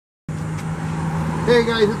Hey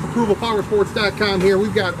guys, it's ApprovalPowersports.com here.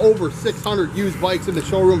 We've got over 600 used bikes in the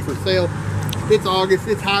showroom for sale. It's August,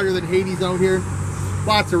 it's hotter than Hades out here.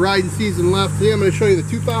 Lots of riding season left. Today I'm going to show you the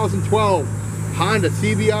 2012 Honda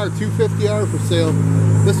CBR 250R for sale.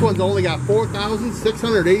 This one's only got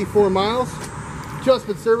 4,684 miles. Just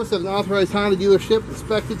been serviced at an authorized Honda dealership,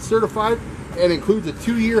 inspected, certified, and includes a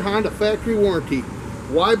 2-year Honda factory warranty.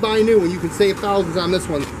 Why buy new when you can save thousands on this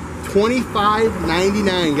one?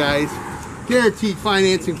 $25.99, guys. Guaranteed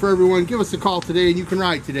financing for everyone. Give us a call today and you can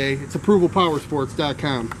ride today. It's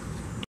ApprovalPowersports.com.